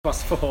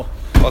+4.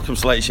 Welcome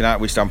to Latest United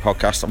We Stand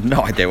podcast. I've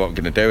no idea what I'm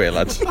going to do here,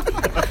 lads.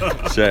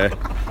 So,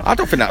 I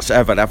don't think that's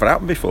ever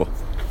happened before.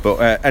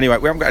 But anyway,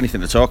 we haven't got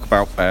anything to talk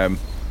about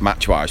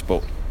match-wise,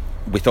 but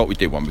we thought we'd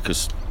do one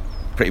because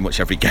pretty much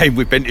every game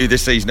we've been to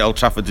this season at Old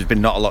Trafford, there's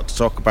been not a lot to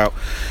talk about.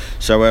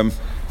 So,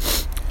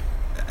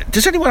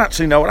 does anyone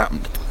actually know what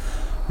happened?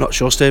 Not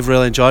sure. Steve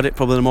really enjoyed it.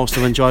 Probably the most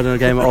I've enjoyed in a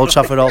game at Old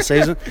Trafford all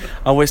season.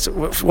 And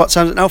what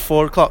time is it now?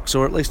 4 o'clock.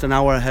 So we're at least an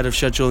hour ahead of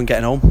schedule and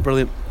getting home.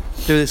 Brilliant.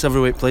 Do this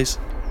every week, please.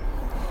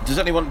 Does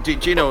anyone? Do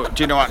you know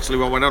actually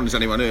what went on? Has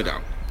anyone heard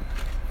out?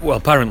 Well,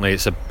 apparently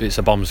it's a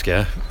bomb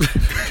scare.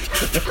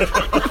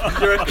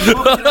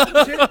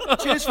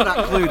 Cheers for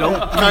that clue, though.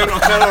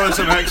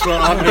 Counter-terrorism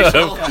expert,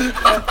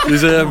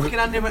 There's Fucking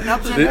Andy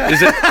McNabb's in there.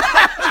 is it?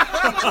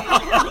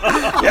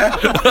 Yeah.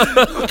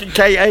 Fucking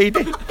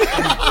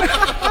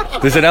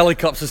K80. There's an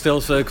helicopter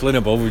still circling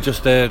above. We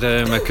just heard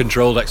a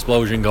controlled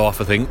explosion go off.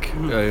 I think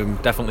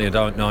definitely a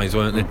dark noise,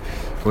 weren't they,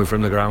 coming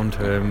from the ground?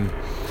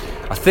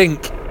 I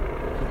think.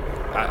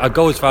 I'd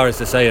go as far as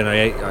to say, and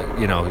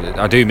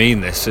I do mean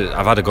this.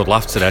 I've had a good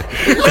laugh today.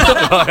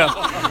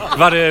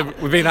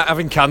 We've been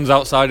having cans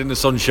outside in the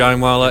sunshine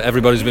while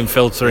everybody's been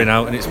filtering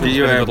out, and it's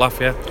been a good laugh.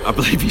 Yeah, I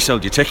believe you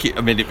sold your ticket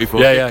a minute before.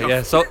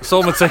 Yeah.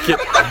 Sold my ticket.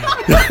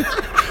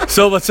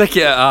 Sold my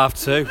ticket at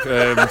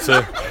 2:30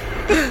 to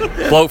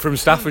a bloke from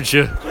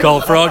Staffordshire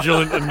called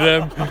Fraudulent, and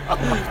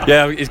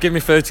he's giving me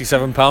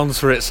 £37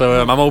 for it.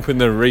 So I'm hoping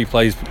the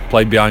replay's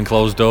played behind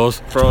closed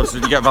doors. Frauds,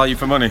 did you get value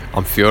for money?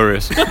 I'm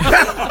furious.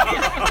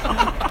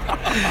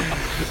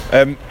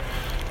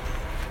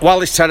 While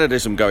there's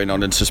terrorism going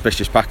on and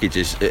suspicious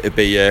packages, it'd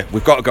be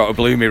we've got to go to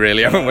Bloomy,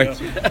 really, haven't we?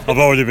 I've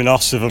already been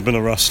asked if I've been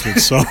arrested,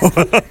 so.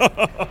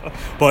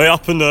 But it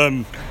happened.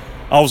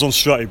 I was on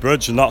Stretty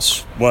Bridge, and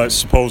that's where it's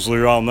supposedly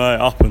around there. It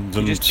happened,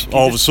 and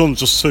all of a sudden,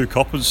 just two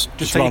coppers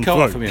just ran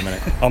through. For me a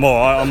minute. I'm all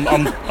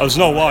right. There's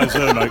no lies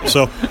here, mate.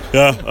 So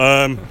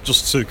yeah,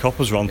 just two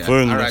coppers ran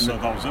through, and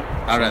that was it.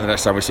 I reckon the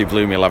next time we see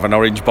Bloomy, he'll have an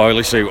orange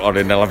boiler suit on,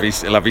 and he'll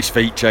have his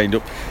feet chained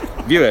up.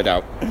 Have you heard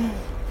out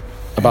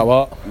About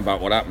what? about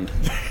what happened?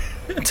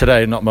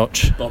 Today, not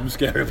much. Bomb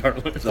scare,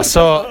 apparently. I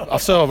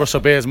saw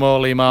Russell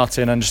Beersmore, Lee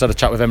Martin, and just had a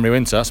chat with Henry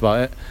Winter. That's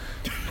about it.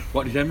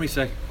 What did Henry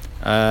say?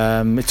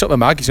 He took the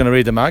mag. He's going to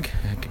read the mag,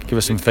 give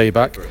us some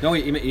feedback. No,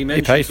 he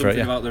mentioned paid for it, something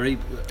yeah. about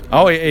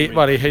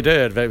the He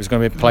did. That it was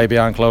going to be play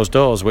behind closed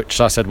doors. Which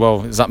I said,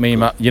 well, does that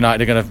mean that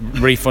United are going to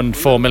refund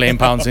 £4 million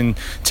in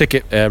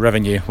ticket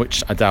revenue?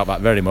 Which I doubt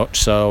that very much.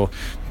 So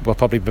we'll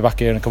probably be back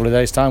here in a couple of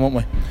days' time, won't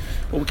we?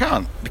 Well, we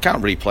can't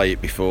replay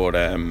it before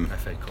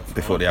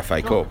the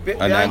FA Cup.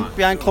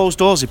 Behind closed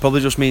doors, it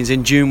probably just means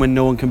in June when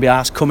no one can be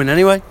asked coming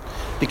anyway.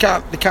 They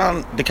can't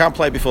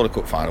play before the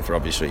cup final for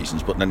obvious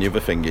reasons. But then the other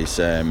thing is,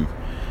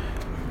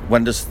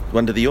 when do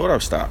the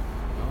Euros start?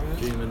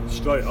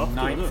 Straight off.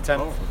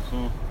 9th,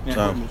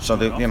 10th. So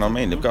they, you know what I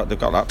mean. They've got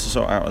that to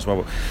sort out as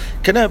well.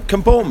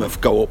 Can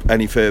Bournemouth go up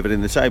any further in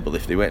the table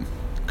if they win?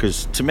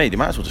 Because to me, they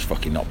might as well just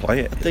fucking not play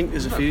it. I think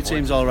there's a few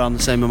teams all around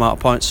the same amount of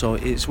points, so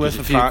it's worth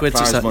a few quid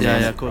to set.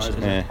 Yeah, of course it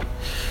is. Yeah.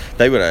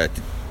 They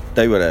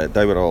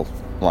were all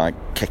like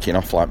kicking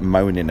off, like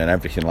moaning and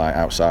everything, like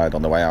outside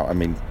on the way out. I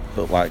mean,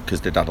 but like because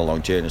they'd had a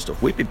long journey and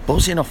stuff. We'd be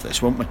buzzing off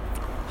this, wouldn't we?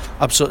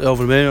 Absolutely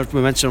over the moon. We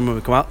mentioned when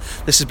we come out.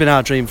 This has been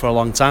our dream for a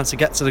long time, to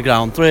get to the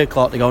ground 3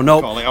 o'clock. They go,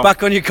 no,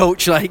 back on your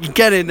coach, like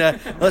get in there.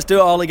 Let's do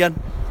it all again.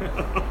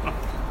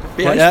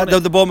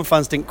 The Bournemouth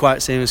fans didn't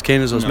quite seem as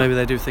keen as us. No. Maybe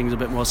they do things a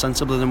bit more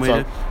sensibly than we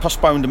do.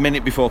 Postponed a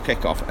minute before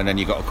kick-off, and then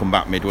you got to come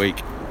back midweek.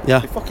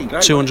 Yeah, fucking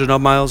great, 200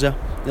 odd miles. Yeah.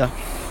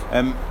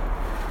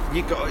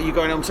 You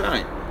going home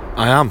tonight?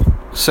 I am.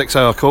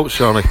 6-hour coach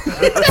journey.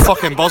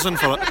 Fucking buzzing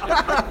for it.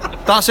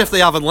 That's if they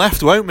haven't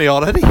left, won't they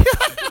already?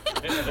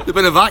 They've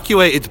been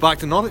evacuated back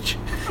to Norwich.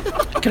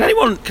 Can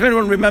anyone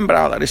remember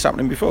how that is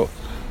happening before?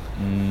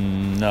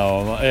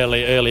 No,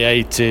 early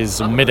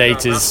 80s, mid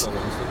 80s.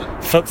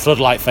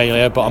 Floodlight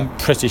failure, but I'm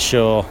pretty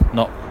sure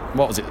not.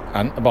 What was it?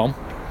 A bomb?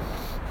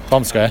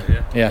 Bomb scare?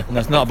 Yeah, no,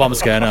 it's not a bomb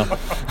scare, no. I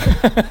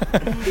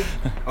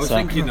was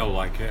thinking though,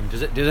 like,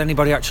 does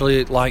anybody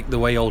actually like the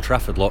way Old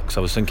Trafford looks? I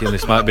was thinking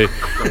this might be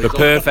the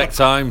perfect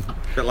time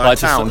like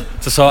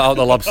to sort out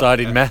the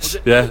lopsided mess.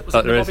 Yeah,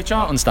 that there is. Bobby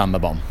Charlton stand the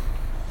bomb.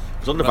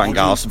 It was on the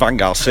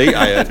Vanguard seat,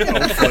 I heard.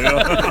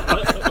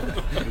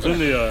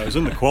 It was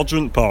in the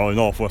quadrant part, the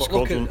northwest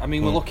quadrant.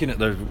 We're looking at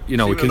the,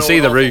 we can see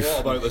the roof.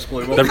 Back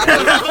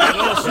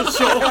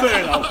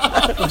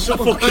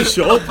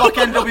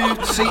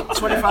NW seat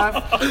 25.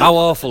 How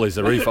awful is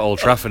the roof at Old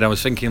Trafford? I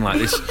was thinking like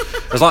this.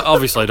 It's like,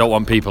 obviously I don't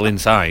want people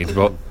inside,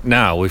 but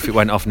now if it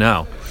went off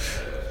now,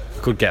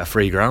 could get a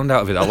free ground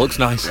out of it. That looks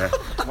nice. Yeah.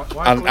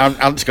 And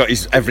Ant's got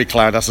his every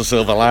cloud has a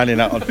silver lining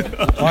out on.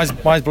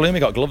 Why's Bloomy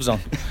got gloves on?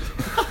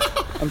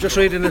 I'm just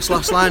reading this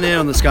last line here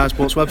on the Sky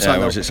Sports website. Yeah,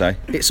 what does it say?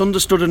 It's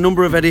understood a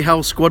number of Eddie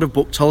Howe's squad have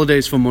booked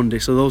holidays for Monday,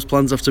 so those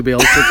plans have to be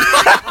altered.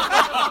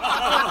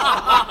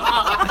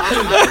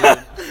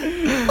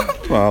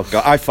 Well,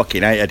 God, I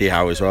fucking hate Eddie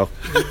Howe as well.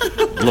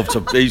 Love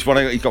to. He's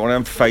got one of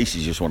them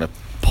faces you just want to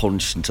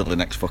punch until the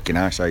next fucking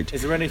ice age.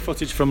 Is there any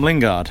footage from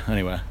Lingard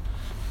anywhere?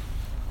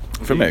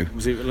 From who?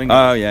 Was it Lingard?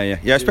 Oh yeah.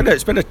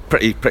 It's been a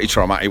pretty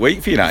traumatic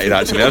week for United,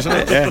 actually, hasn't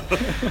it? Yeah.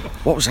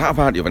 What was that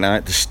about the other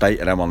night? The state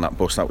of them on that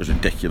bus, that was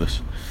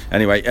ridiculous.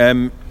 Anyway,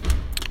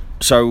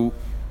 so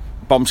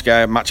bomb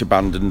scare, match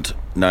abandoned.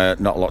 No,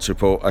 not a lot to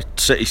report.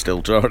 City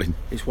still drawing.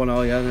 It's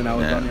 1-0, yeah, then now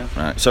we're done, yeah.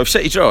 Right. So if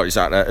City draw, is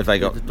that have they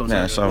got? They've done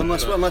Yeah. it. So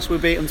Unless we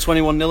beat them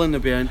 21-0 and they're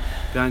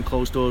behind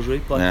closed doors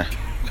replay. yeah.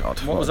 God.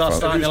 What was our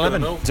starting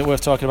 11? Is it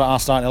worth talking about our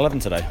starting 11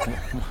 today?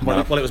 Well,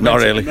 it was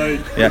Not meant to really.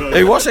 No, Yeah. no.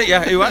 Who was it?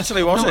 Yeah. Who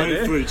actually was Made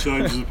it? 3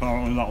 changes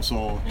apparently, that's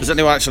all. Does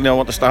anyone actually know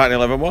what the starting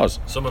 11 was?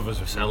 Some of us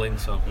were selling,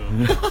 so.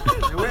 We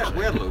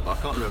had Luke, I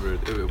can't remember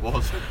who it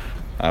was.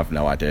 I have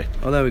no idea.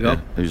 Oh, there we go. Yeah.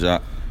 Who's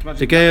that?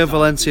 De Gea,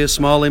 Valencia,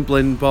 Smalling,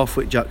 Blind,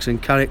 Borthwick, Jackson,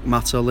 Carrick,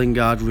 Mata,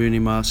 Lingard, Rooney,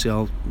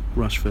 Martial,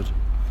 Rashford.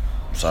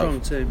 So,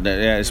 Strong team.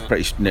 yeah, it's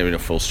pretty near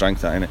enough full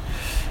strength, that, isn't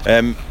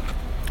it?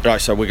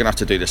 Right, so we're going to have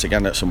to do this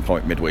again at some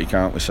point midweek,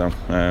 aren't we? So,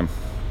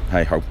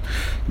 hey ho.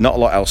 Not a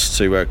lot else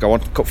to go on.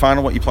 Cup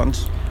final, what are your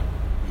plans?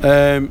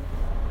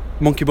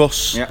 Monkey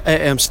bus, Yeah. 8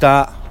 AM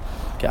start,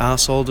 get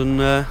arseholed and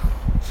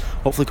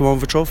hopefully come home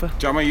with a trophy.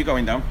 John, are you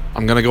going down?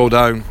 I'm going to go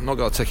down. Not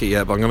got a ticket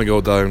yet, but I'm going to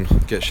go down,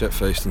 get shit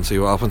faced, and see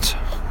what happens.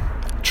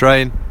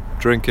 Train,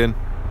 drinking,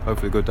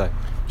 hopefully a good day.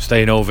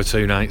 Staying over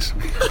 2 nights.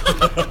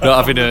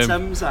 Not having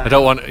Thames, I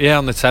don't want. Yeah,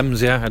 on the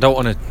Thames. Yeah, I don't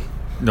want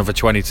another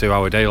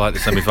 22-hour day like the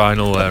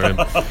semi-final where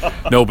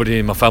nobody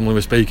in my family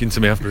was speaking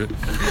to me after it.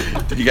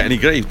 Did you get any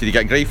grief? Did you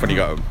get grief when you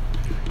got home?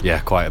 Yeah,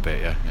 quite a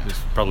bit. Yeah, it's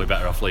probably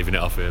better off leaving it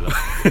off here though.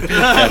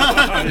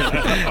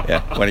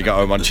 Yeah, when you got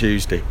home on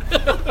Tuesday.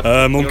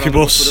 Monkey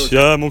bus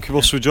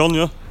with John,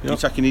 yeah. You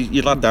taking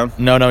your lad down?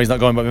 No, he's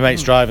not going, but my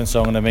mate's driving, so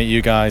I'm going to meet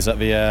you guys at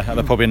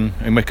the pub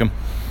in Wickham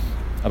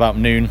about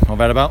noon or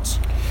thereabouts.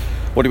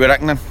 What do we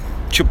reckon then?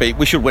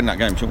 We should win that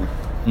game, shouldn't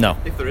we? No,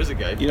 If there is a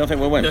game, You don't think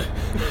we'll win?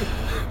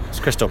 it's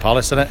Crystal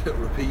Palace, isn't it?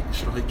 repeat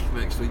strike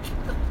next week.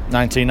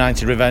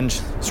 1990 revenge.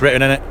 It's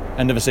written in it.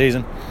 End of the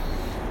season.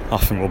 I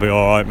think we'll be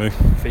alright, mate.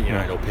 I think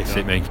United will piss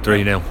it me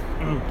 3-0.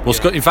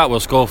 In fact, we'll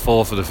score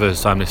 4 for the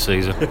first time this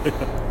season.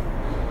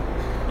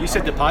 You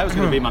said Depay was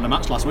going to be man of the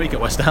match last week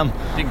at West Ham.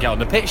 Didn't get on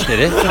the pitch, did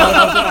he?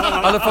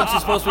 How the fuck's he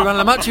supposed to be man of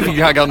the match if he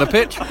can't get on the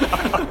pitch?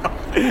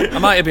 I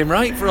might have been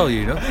right for all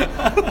you know.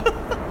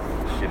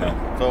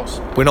 Thoughts?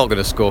 We're not going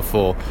to score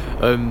 4.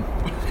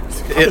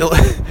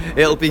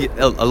 It'll be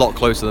a lot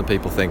closer than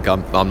people think.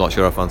 I'm not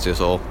sure I fancy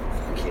us all.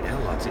 Fucking hell,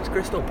 lads, it's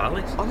Crystal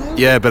Palace.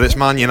 Yeah, but it's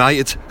Man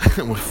United.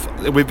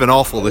 We've been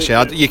awful this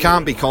year. You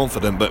can't be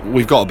confident, but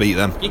we've got to beat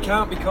them. You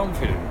can't be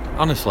confident.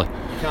 Honestly,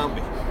 You can't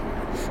be.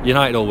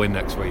 United will win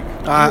next week.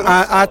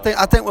 I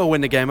think we'll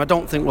win the game. I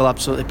don't think we'll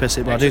absolutely piss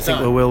it, but I do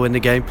think we will win the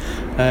game.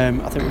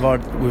 I think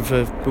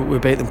we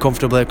beat them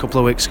comfortably a couple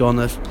of weeks ago, and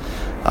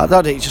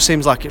it just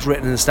seems like it's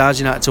written in the stars.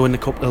 United to win the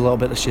cup a little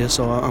bit this year,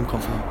 so I'm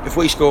confident. If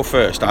we score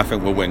first, I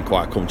think we'll win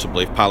quite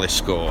comfortably. If Palace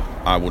score,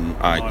 I wouldn't.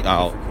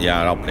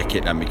 I'll nick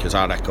it then because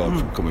our record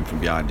from coming from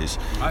behind is.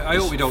 I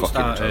hope we don't fucking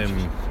start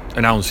atrocious.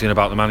 announcing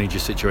about the manager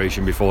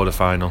situation before the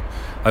final.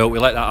 I hope we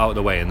let that out of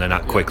the way and then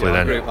act quickly.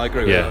 I then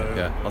agree with that.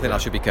 Yeah, I think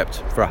that should be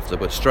kept for after,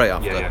 but straight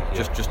after. Yeah.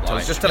 Just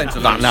tell him to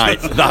That lose.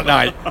 night. That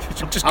night.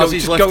 Just As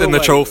he's lifting the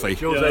trophy,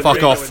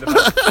 fuck off.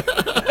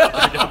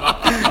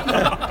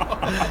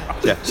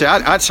 Yeah. See,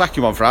 I'd sack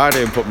him on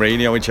Friday and put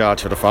Mourinho in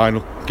charge for the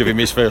final. Give him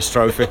his first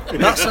trophy.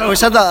 We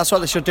said that's what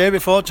they should do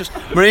before. Just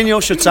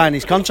Mourinho should sign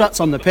his contracts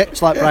on the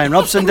pitch like Brian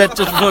Robson did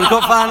just before the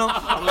cup final.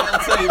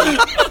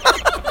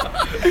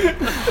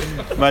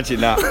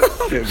 Imagine that.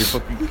 It would be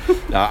fucking.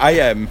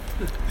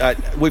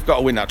 We've got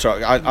to win that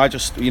trophy. I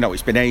just,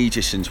 it's been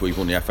ages since we've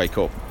won the FA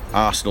Cup.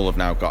 Arsenal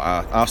have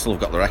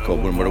got the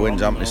record when we're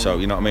wins, haven't they? So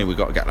you know what I mean. We've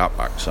got to get that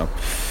back. So,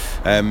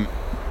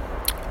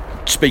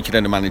 speaking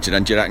of the manager,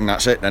 then do you reckon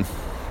that's it? Then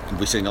have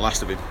we seen the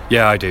last of him?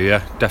 Yeah, I do.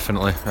 Yeah,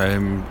 definitely.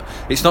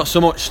 It's not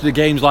so much the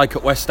games like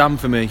at West Ham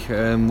for me,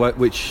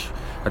 which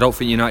I don't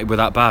think United were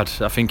that bad.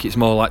 I think it's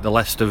more like the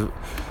Leicester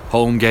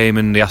home game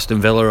and the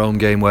Aston Villa home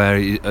game where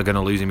are going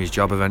to lose him his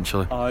job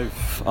eventually.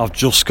 I've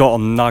just got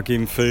a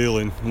nagging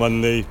feeling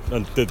when they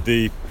did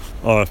the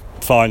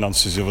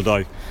finances the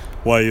other day.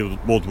 Where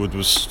Woodward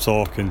was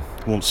talking,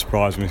 won't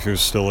surprise me if he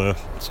was still here,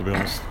 to be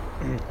honest.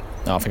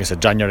 No, I think it's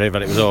January,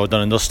 but it was all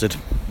done and dusted.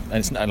 And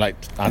it's like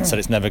Ant said,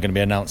 it's never going to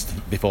be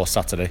announced before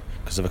Saturday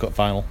because of the cup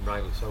final.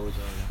 Rightly so as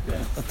well.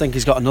 I think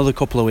he's got another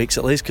couple of weeks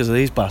at least because of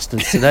these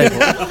bastards today.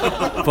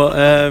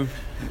 But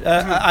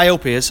I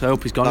hope he is. I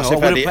hope he's gone.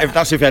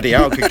 That's if Eddie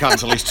Howe can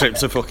cancel his trip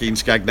to fucking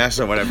Skegness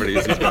or whatever it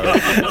is he's going.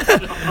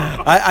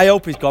 I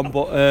hope he's gone,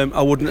 but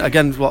I wouldn't.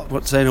 Again,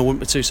 what saying? I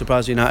wouldn't be too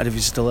surprised United if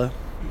he's still there.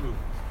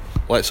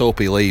 Let's hope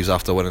he leaves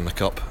after winning the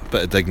cup.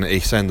 Bit of dignity,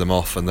 send him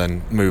off, and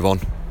then move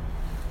on.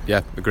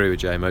 Yeah, agree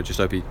with JMO. Just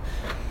hope he,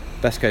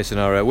 best case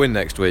scenario, win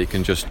next week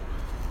and just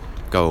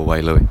go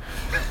away, Louis.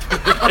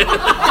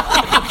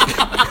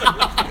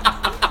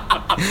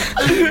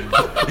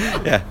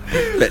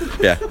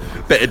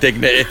 Bit of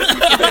dignity.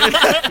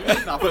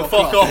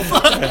 Fuck off.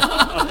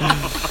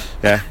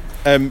 Yeah.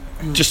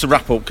 Just to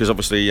wrap up, because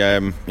obviously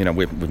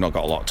we've not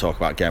got a lot to talk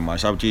about game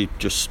wise. How do you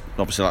just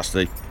obviously that's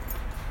the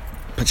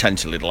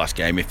potentially the last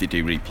game if they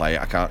do replay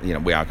it. I can't,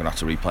 we are going to have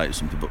to replay it or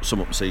something. But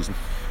sum up the season.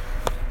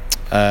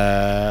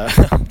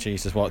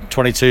 Jesus, what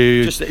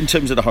 22? Just in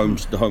terms of the home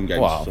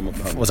games. Well,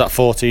 was that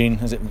 14?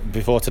 Is it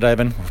before today?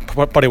 Then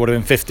probably would have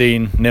been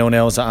 15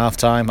 0-0s at half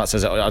time. That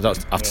says I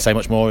don't have to say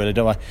much more, really,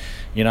 do I?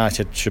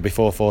 United should be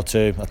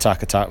 4-4-2,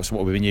 attack, which is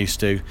what we've been used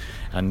to.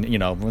 And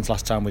when's the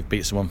last time we've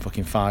beat someone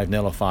fucking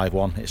 5-0 or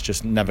 5-1? It's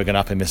just never going to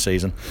happen this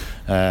season.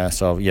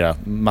 So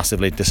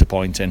massively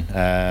disappointing.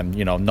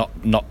 Not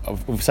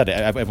we've said it.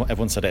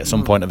 Everyone said it at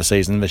some point of the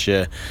season this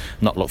year.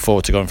 Not look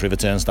forward to going through the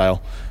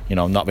turnstile.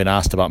 Not being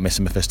asked about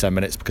missing the first 10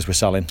 minutes because we're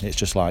selling. It's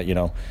just like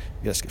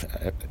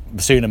the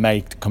sooner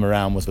May come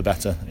around was the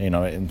better.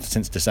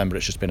 Since December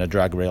it's just been a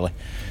drag, really.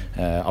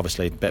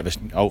 Obviously,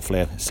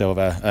 hopefully a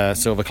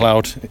silver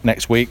cloud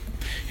next week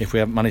if we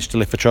haven't managed to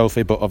lift the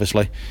trophy. But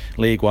obviously,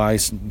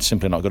 league-wise,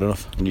 simply not good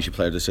enough. And you should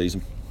play of the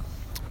season.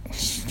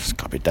 It's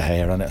got to be De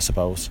Gea, isn't it, I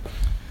suppose.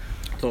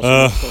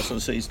 Thoughts on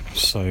the season?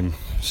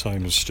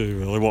 Same as Stu,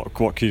 really.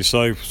 What can you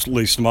say?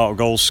 Least amount of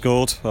goals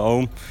scored at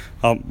home.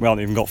 We haven't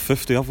even got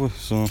 50, have we?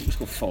 So it's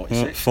got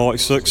 46.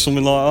 46,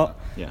 something like that.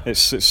 Yeah.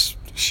 It's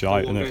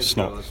shite, isn't it? It's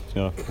not.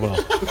 Yeah.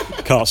 Well,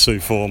 can't see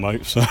 4,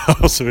 mate. So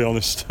to be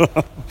honest,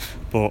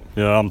 but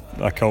yeah,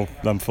 I echo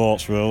them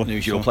thoughts, really.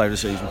 Who's your player of the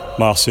season?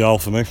 Martial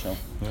for me.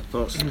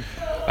 Thoughts?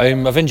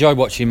 I've enjoyed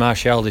watching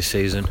Martial this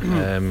season,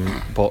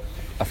 but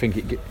I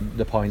think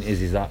the point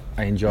is that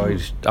I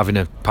enjoyed having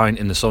a pint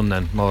in the sun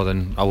then more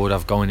than I would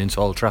have going into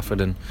Old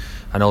Trafford, and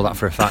I know that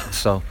for a fact.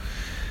 So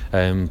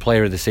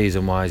player of the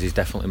season wise is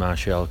definitely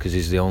Martial, because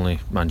he's the only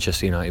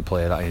Manchester United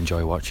player that I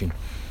enjoy watching.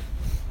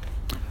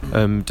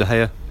 De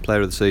Gea,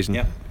 player of the season.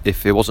 Yeah.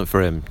 If it wasn't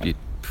for him,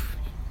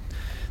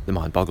 the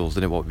mind boggles,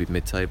 didn't it? What would be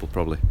mid-table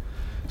probably.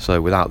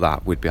 So without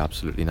that, we'd be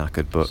absolutely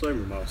knackered. But Same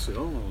with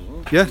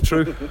Martial. yeah,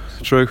 true.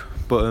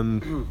 But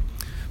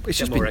it's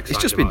just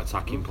been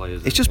attacking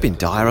players. It's just been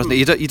dire, hasn't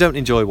it? You don't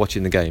enjoy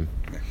watching the game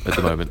at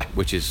the moment,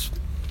 which is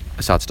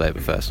a sad state of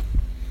affairs.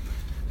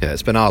 Yeah,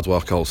 it's been hard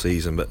work all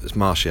season, but it's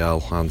Martial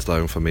hands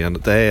down for me. And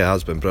De Gea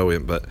has been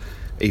brilliant, but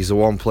he's the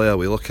one player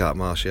we look at,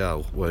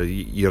 Martial, where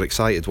you're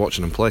excited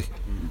watching him play.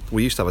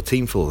 We used to have a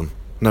team full of them.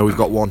 Now we've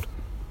got one.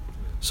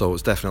 So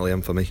it's definitely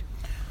him for me.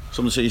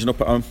 Some of the season up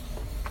at home.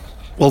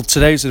 Well,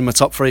 today's in my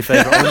top 3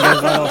 favourite games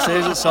of the whole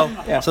season, so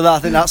that, I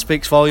think that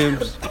speaks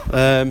volumes.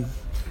 Player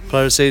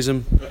of the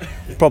season,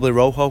 probably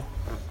Rojo.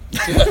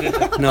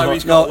 No,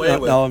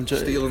 I'm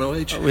just stealing our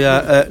age.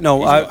 Yeah,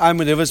 I'm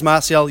with the others.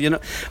 Martial,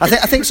 I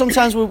think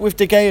sometimes with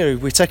De Gea,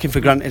 we take him for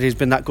granted. He's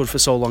been that good for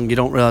so long, you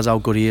don't realise how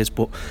good he is.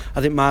 But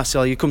I think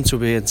Martial, you come to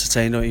be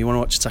entertained, you want to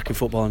watch attacking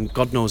football, and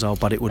God knows how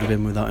bad it would have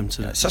been without him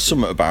today. It says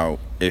something about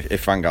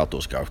if Van Gaal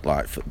does go,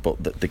 but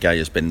De Gea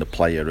has been the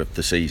player of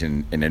the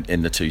season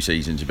in the 2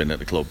 seasons he's been at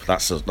the club. That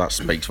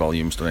speaks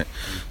volumes, doesn't it?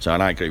 So,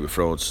 and I agree with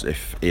Frauds.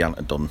 If he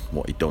hadn't done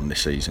what he'd done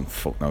this season,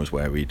 fuck knows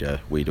where we'd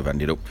have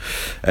ended up.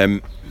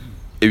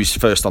 Who's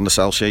first on the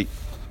sell sheet?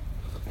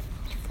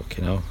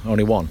 Fucking hell,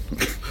 only one.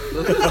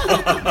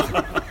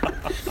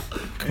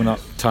 Can we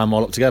not tie them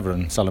all up together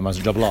and sell them as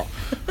a job lot?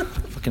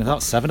 Fucking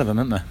about 7 of them,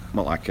 isn't there?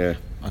 Not like I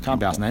can't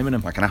be asked naming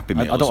them. Like an Happy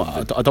Meal. I don't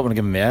want to give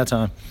them the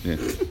airtime. Yeah.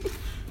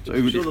 So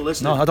who would you?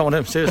 No, I don't want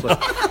them. Seriously.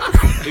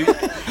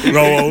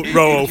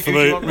 Rojo for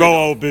me.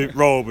 Rojo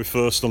will be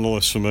first on the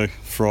list for me.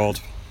 Fraud.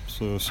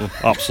 Seriously,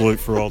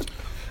 absolute fraud.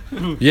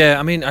 Yeah,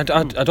 I mean, I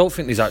don't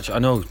think there's actually. I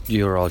know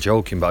you're all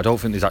joking, but I don't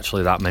think there's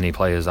actually that many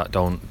players that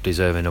don't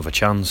deserve another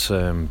chance,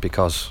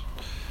 because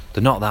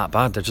they're not that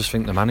bad. I just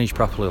think they're managed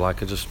properly.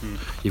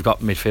 You've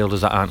got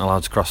midfielders that aren't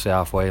allowed to cross the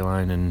halfway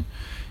line, and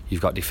you've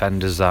got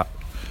defenders that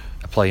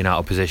are playing out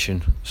of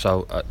position.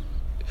 So,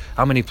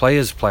 how many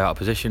players play out of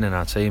position in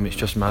our team? It's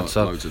just mad.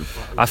 So,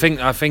 I think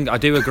I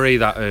do agree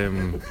that.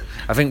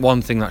 I think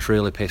one thing that's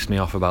really pissed me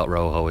off about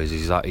Rojo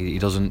is that he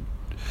doesn't.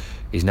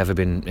 He's never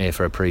been here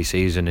for a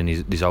pre-season, and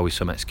there's always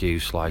some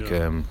excuse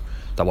that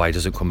why he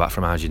doesn't come back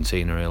from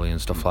Argentina really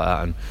and stuff like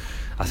that. And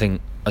I think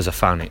as a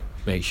fan, it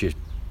makes you,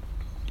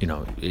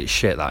 it's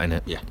shit that,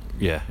 innit?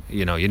 Yeah.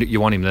 You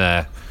want him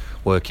there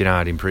working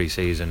hard in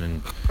pre-season,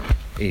 and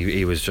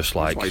he was just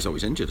like. That's why he's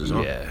always injured as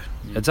well. Yeah,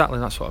 exactly.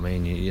 That's what I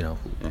mean.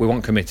 We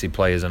want committed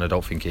players, and I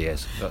don't think he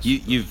is.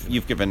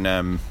 You've given.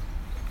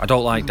 I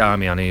don't like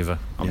Darmian either.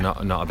 I'm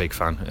not a big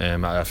fan.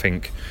 I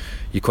think.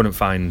 You couldn't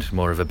find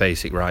more of a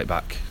basic right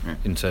back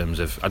in terms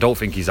of. I don't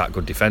think he's that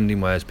good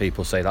defending, whereas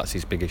people say that's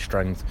his biggest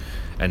strength,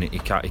 and he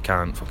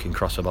can't fucking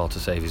cross a ball to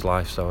save his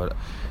life. So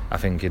I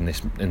think in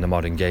the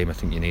modern game, I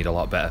think you need a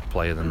lot better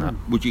player than that.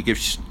 Would you give,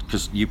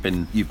 because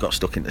you've got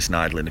stuck into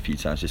Sneijderlin a few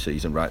times this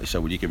season, right? So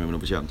would you give him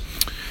another chance?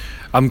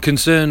 I'm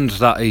concerned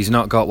that he's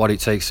not got what it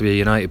takes to be a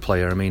United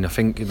player. I mean, I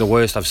think the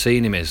worst I've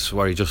seen him is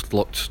where he just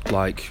looked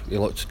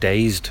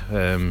dazed.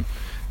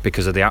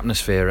 Because of the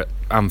atmosphere at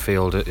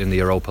Anfield in the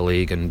Europa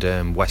League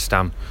and West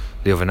Ham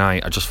the other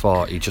night. I just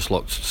thought he just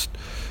looked.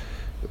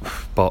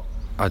 But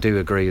I do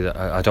agree that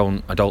I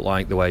don't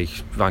like the way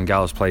Van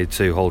Gaal's played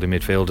 2 holding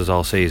midfielders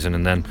all season,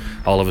 and then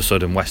all of a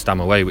sudden West Ham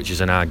away, which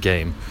is an hard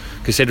game.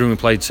 Considering we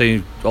played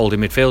 2 holding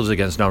midfielders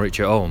against Norwich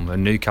at home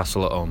and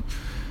Newcastle at home,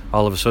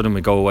 all of a sudden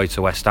we go away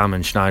to West Ham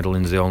and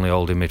Schneiderlin's the only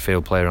holding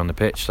midfield player on the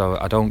pitch. So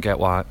I don't get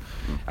why.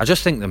 I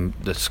just think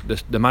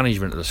the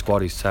management of the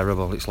squad is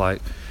terrible. It's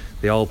like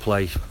they all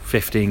play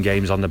 15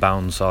 games on the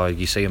bounce, or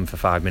you see them for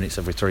 5 minutes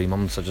every 3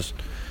 months.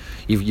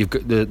 You've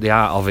got the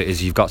art of it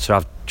is you've got to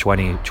have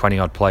 20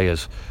 odd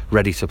players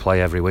ready to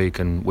play every week,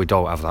 and we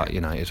don't have that at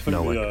United.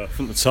 I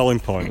think the telling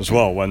point as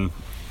well, when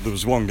there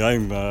was one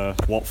game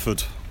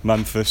Watford,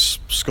 Memphis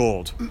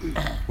scored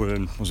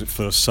within, was it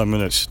first 10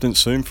 minutes? Didn't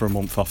see him for a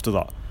month after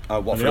that.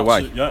 Watford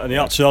away. And he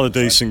actually had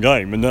a decent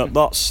game, and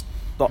that's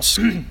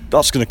going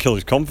to kill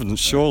his confidence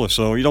surely.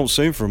 So you don't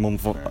see him for a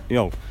month,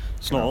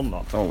 it's not on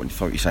that. Oh, when you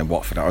thought you were saying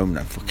Watford at home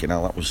then, fucking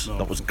hell, that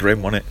was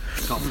grim, wasn't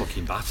it? Got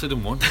fucking battered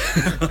and won.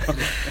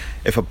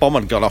 If a bomb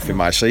had gone off in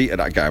my seat at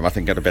that game, I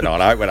think I'd have been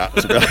alright with that,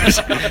 to be honest.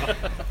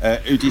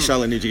 Who do you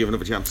sell and who do you give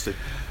another chance to?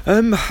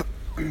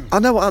 I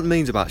know what that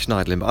means about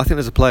Schneiderlin, but I think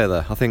there's a player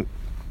there. I think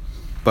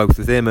both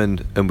with him and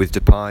with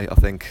Depay, I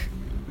think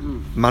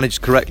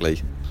managed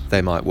correctly,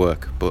 they might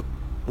work. But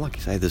like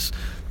you say,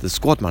 the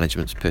squad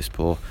management's piss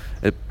poor.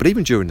 But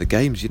even during the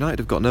games, United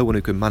have got no one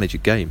who can manage a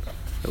game.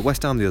 At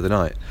West Ham the other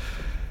night,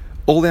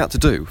 all they had to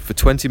do for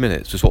 20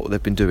 minutes was what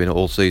they've been doing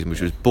all season,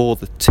 which was bore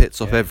the tits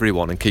off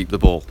everyone and keep the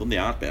ball. Done the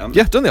hard bit, haven't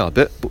they? Yeah, done the hard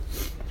bit. But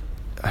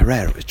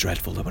Herrera was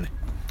dreadful, though, wasn't he?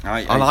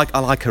 I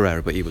like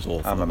Herrera, but he was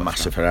awful. I'm a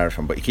massive Herrera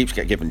fan, but he keeps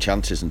getting given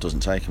chances and doesn't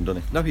take them,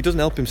 doesn't he? No, he doesn't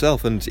help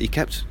himself, and he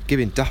kept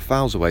giving daft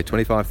fouls away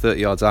 25, 30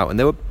 yards out, and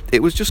it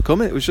was just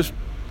coming. It was just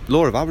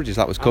law of averages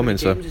that was coming.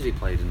 How many games has he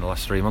played in the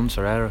last 3 months,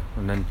 Herrera?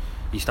 And then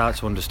you start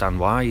to understand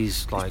why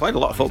he's played a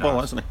lot of football,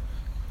 hasn't he?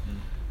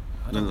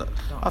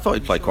 I thought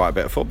he'd played quite a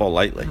bit of football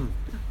lately.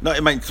 No, I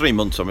mean 3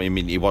 months. I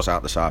mean he was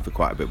out the side for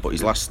quite a bit, but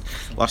his last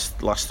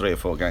 3 or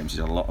 4 games, he's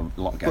had a lot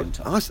of game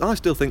time. I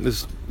still think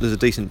there's a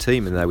decent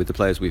team in there with the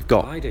players we've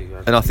got. I do.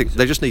 And I think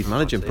they just need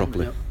managing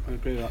properly. Yep, I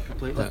agree with that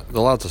completely.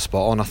 The lads are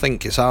spot on. I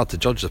think it's hard to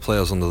judge the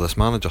players under this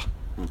manager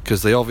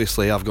because they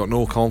obviously have got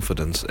no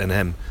confidence in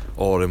him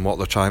or in what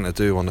they're trying to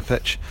do on the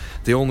pitch.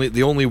 The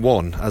only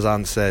one, as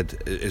Anne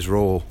said, is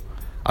Rowe.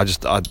 I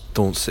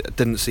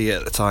didn't see it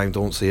at the time,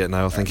 don't see it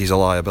now. I think he's a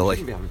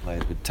liability. We haven't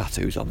players with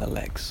tattoos on their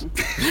legs.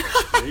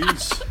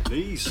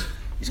 Knees.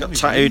 He's got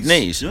tattooed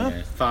knees.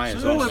 Yeah.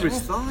 Thighs. All over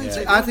his thighs.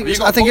 I think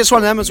it's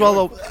one of them as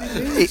well. Though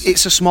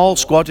it's a small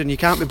squad, and you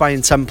can't be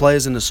buying 10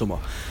 players in the summer.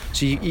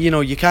 So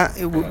you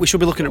can't. We should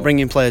be looking at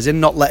bringing players in,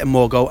 not letting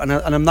more go. And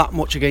I'm that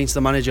much against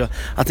the manager.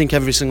 I think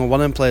every single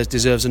one of them players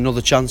deserves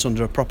another chance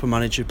under a proper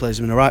manager who plays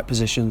them in the right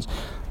positions.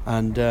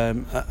 And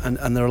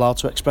they're allowed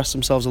to express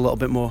themselves a little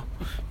bit more.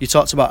 You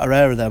talked about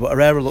Herrera there, but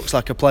Herrera looks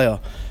like a player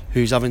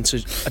who's having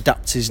to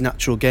adapt his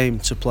natural game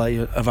to play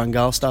a Van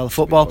Gaal style of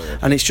football,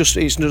 and it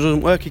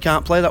doesn't work. He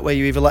can't play that way.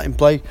 You either let him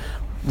play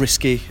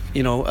risky,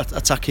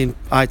 attacking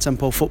high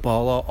tempo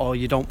football, or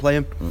you don't play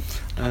him.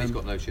 And he's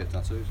got no shit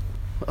tattoos.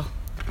 Well,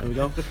 there we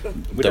go.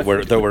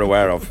 that we're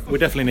aware of. We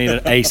definitely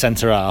need a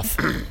centre half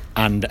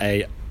and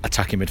a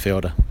attacking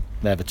midfielder.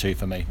 They're the two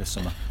for me this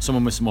summer.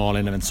 Someone with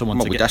Smalling and then someone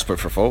to we're desperate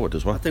for forward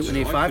as well. I think we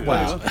need 5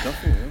 players. I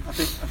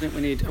think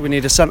we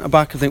need a centre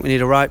back. I think we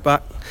need a right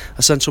back,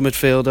 a central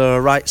midfielder,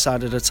 a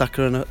right-sided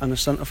attacker, and a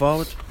centre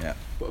forward. Yeah.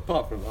 But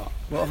apart from that,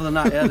 well, other than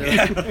that,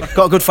 yeah,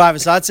 got a good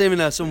 5-a-side team in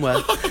there somewhere.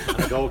 And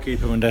a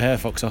goalkeeper when De Gea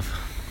fucks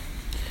off.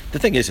 The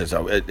thing is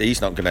though,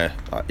 he's not gonna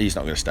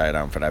stay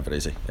around forever,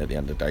 is he? At the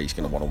end of the day, he's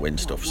gonna want to win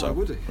stuff. So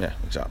would he? Yeah,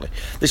 exactly.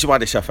 This is why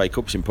this FA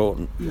Cup's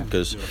important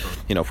because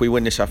if we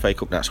win this FA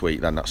Cup next week,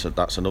 then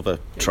that's another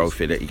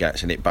trophy that he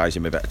gets, and it buys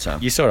him a bit of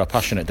time. You saw how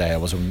passionate De Gea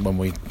was when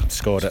we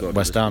scored at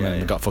West Ham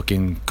and got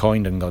fucking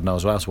coined and God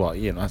knows what.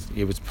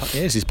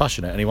 He's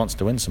passionate and he wants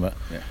to win something.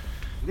 Yeah.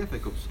 the FA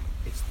Cup's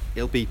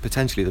it'll be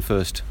potentially the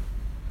first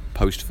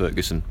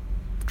post-Ferguson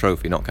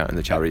trophy, not counting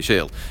the Charity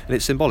Shield, and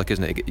it's symbolic,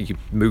 isn't it? You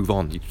move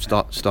on, you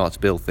start to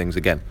build things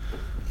again,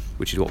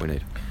 which is what we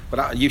need.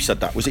 But you said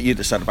that, was it you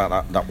that said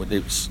about that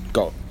it's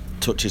got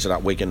touches of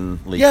that Wigan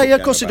League? Yeah,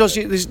 of course it does.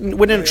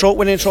 Winning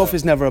a trophy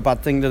is never a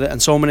bad thing, does it?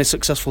 And so many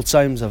successful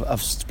times have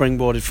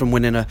springboarded from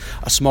winning a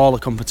smaller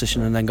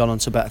competition and then gone on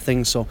to better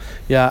things. So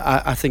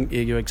yeah, I think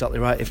you're exactly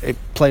right. If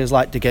players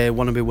like De Gea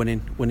want to be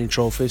winning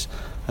trophies,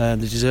 they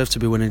deserve to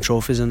be winning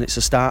trophies, and it's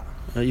a start.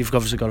 You've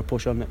obviously got to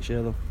push on next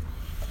year though.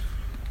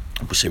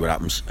 We'll see what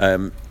happens.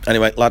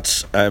 Anyway,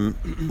 lads,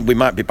 we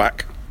might be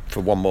back for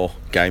one more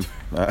game.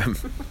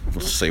 We'll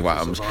see what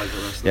happens.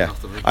 Yeah,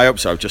 I hope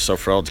so, just so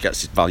Frauds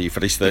gets his value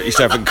for his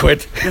 37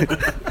 quid.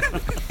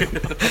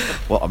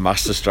 What a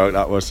masterstroke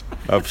that was.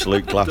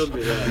 Absolute class.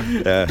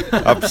 Yeah,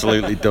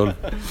 absolutely done.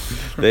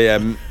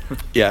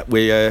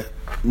 We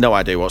no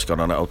idea what's going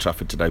on at Old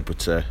Trafford today,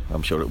 but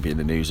I'm sure it'll be in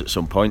the news at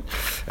some point.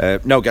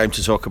 No game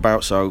to talk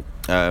about, so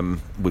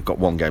we've got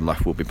one game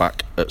left. We'll be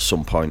back at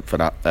some point for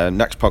that.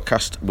 Next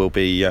podcast will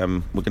be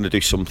we're going to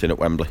do something at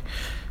Wembley.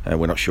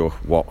 We're not sure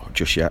what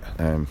just yet.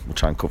 We'll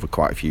try and cover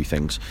quite a few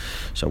things,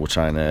 so we'll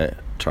try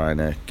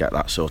and get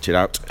that sorted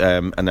out,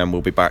 and then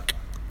we'll be back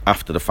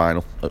after the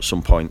final at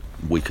some point,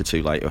 a week or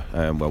two later,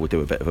 where we'll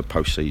do a bit of a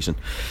post-season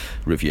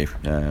review.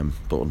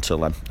 But until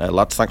then,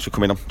 lads, thanks for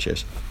coming on.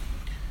 Cheers.